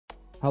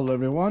Hello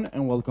everyone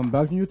and welcome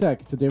back to New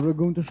Tech. Today we're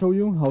going to show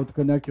you how to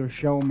connect your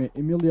Xiaomi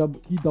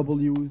Imilab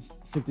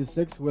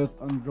KW66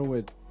 with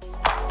Android.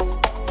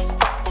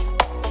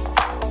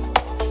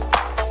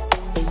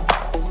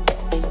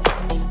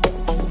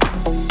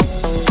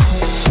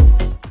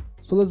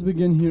 So let's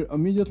begin here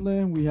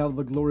immediately. We have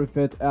the Glory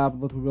Fit app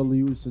that we will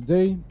use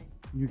today.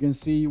 You can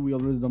see we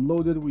already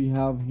downloaded. We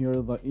have here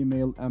the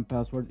email and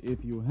password.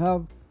 If you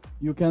have,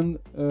 you can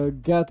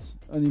get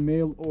an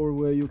email or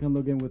where you can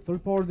log in with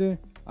third party.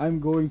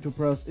 I'm going to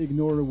press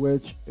ignore,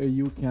 which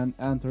you can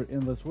enter in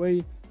this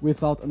way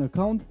without an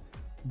account,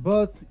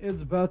 but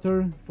it's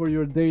better for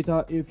your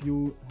data if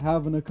you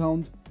have an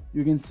account.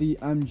 You can see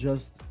I'm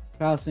just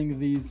passing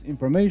these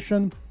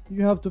information.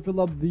 You have to fill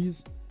up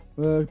these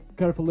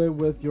carefully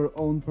with your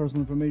own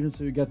personal information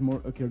so you get more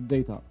accurate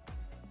data.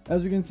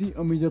 As you can see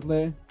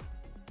immediately,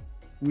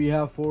 we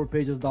have 4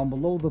 pages down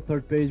below. The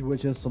third page,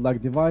 which is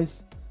select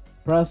device,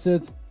 press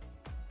it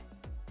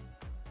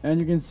and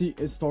you can see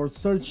it starts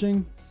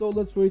searching. So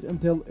let's wait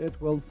until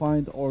it will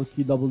find our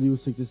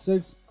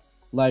KW66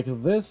 like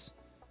this.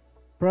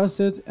 Press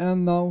it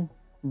and now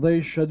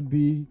they should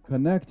be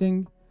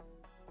connecting.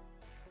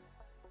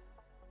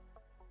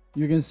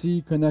 You can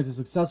see connected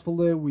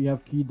successfully. We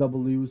have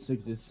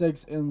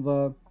KW66 in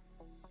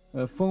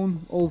the phone.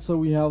 Also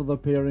we have the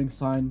pairing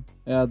sign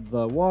at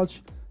the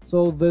watch.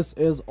 So this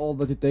is all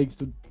that it takes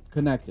to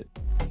connect it.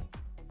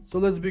 So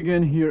let's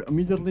begin here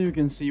immediately. You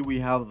can see we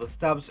have the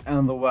steps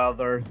and the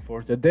weather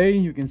for today.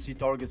 You can see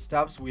target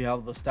steps. We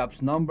have the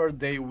steps number,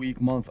 day,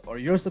 week, month or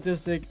year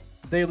statistic,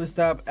 daily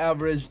step,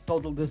 average,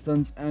 total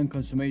distance and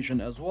consumption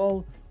as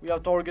well. We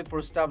have target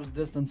for steps,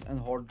 distance and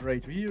heart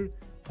rate here.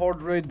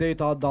 Heart rate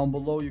data down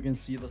below. You can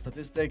see the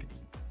statistic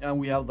and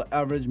we have the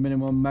average,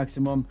 minimum,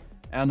 maximum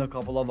and a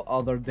couple of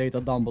other data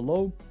down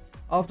below.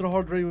 After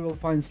heart rate we will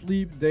find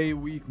sleep, day,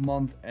 week,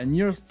 month and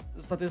year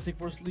statistic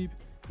for sleep.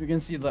 You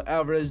can see the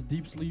average,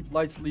 deep sleep,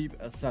 light sleep,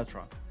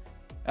 etc.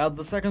 At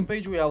the second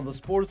page we have the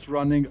sports,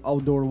 running,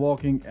 outdoor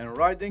walking and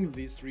riding.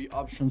 These 3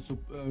 options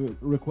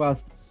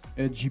request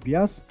a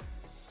GPS.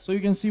 So you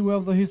can see we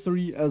have the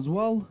history as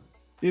well.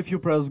 If you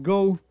press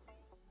go,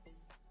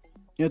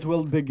 it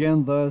will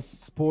begin the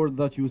sport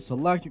that you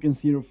select. You can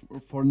see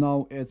for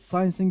now it's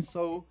science,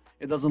 so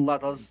it doesn't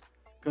let us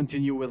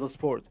continue with the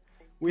sport.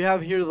 We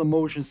have here the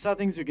motion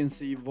settings. You can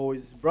see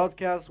voice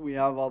broadcast. We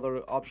have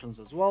other options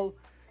as well.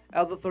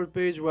 At the third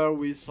page where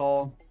we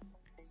saw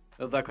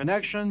the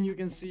connection, you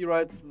can see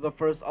right the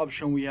first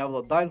option we have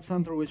the dial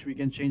center, which we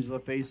can change the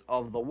face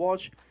of the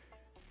watch.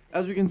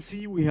 As you can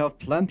see we have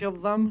plenty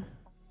of them.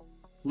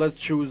 Let's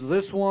choose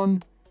this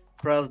one,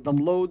 press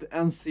download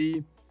and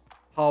see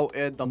how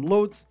it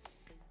downloads.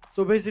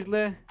 So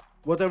basically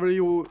whatever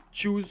you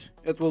choose,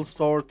 it will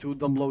start to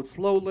download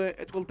slowly.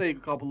 It will take a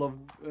couple of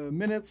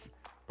minutes,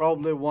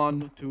 probably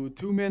 1 to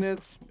 2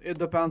 minutes. It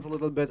depends a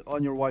little bit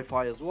on your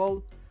Wi-Fi as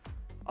well.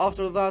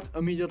 After that,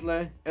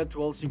 immediately it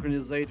will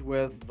synchronize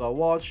with the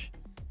watch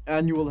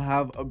and you will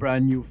have a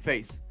brand new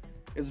face.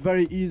 It's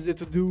very easy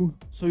to do,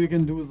 so you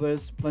can do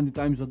this plenty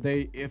times a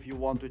day if you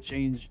want to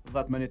change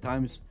that many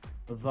times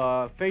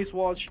the face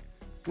watch,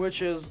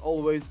 which is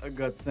always a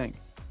good thing.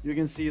 You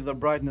can see the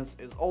brightness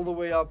is all the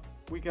way up.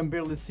 We can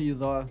barely see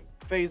the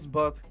face,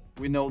 but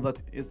we know that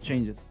it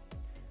changes.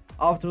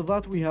 After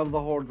that, we have the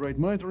heart rate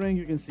monitoring.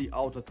 You can see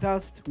auto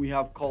test. We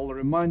have call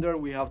reminder.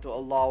 We have to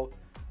allow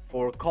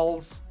for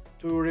calls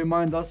to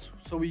remind us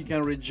so we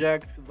can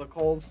reject the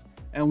calls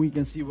and we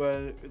can see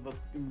where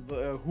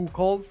who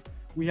calls.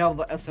 We have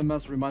the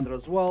SMS reminder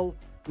as well.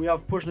 We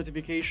have push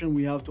notification.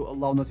 We have to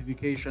allow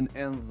notification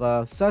in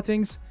the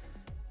settings.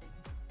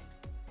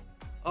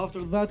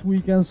 After that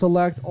we can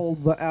select all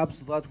the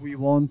apps that we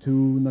want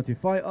to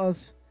notify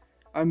us.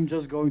 I'm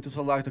just going to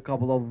select a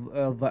couple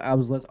of the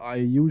apps that I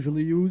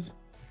usually use.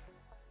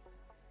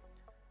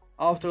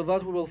 After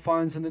that we will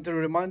find sanitary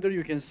reminder.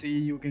 You can see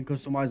you can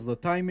customize the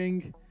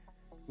timing.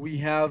 We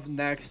have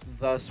next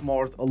the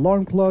smart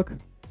alarm clock,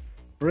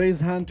 raise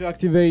hand to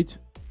activate,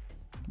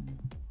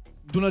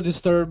 do not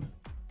disturb,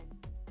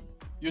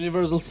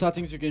 universal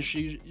settings. You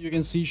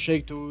can see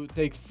shake to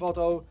take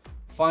photo,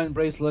 find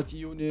bracelet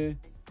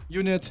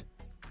unit,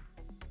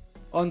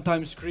 on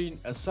time screen,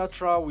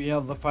 etc. We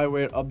have the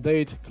firmware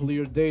update,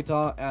 clear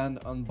data and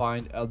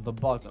unbind at the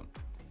bottom.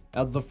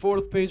 At the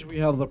fourth page we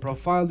have the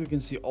profile. You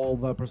can see all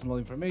the personal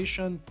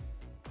information.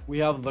 We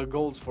have the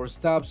goals for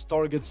steps,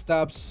 target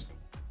steps.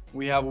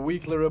 We have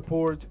weekly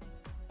report,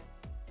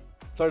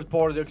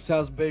 third-party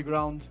access,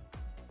 background,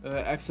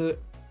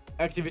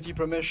 activity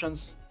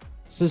permissions,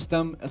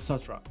 system,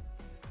 etc.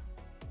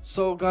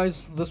 So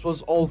guys, this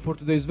was all for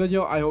today's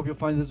video. I hope you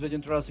find this video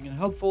interesting and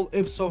helpful.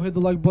 If so, hit the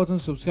like button,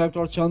 subscribe to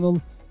our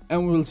channel,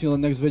 and we will see you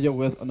in the next video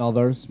with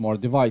another smart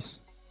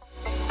device.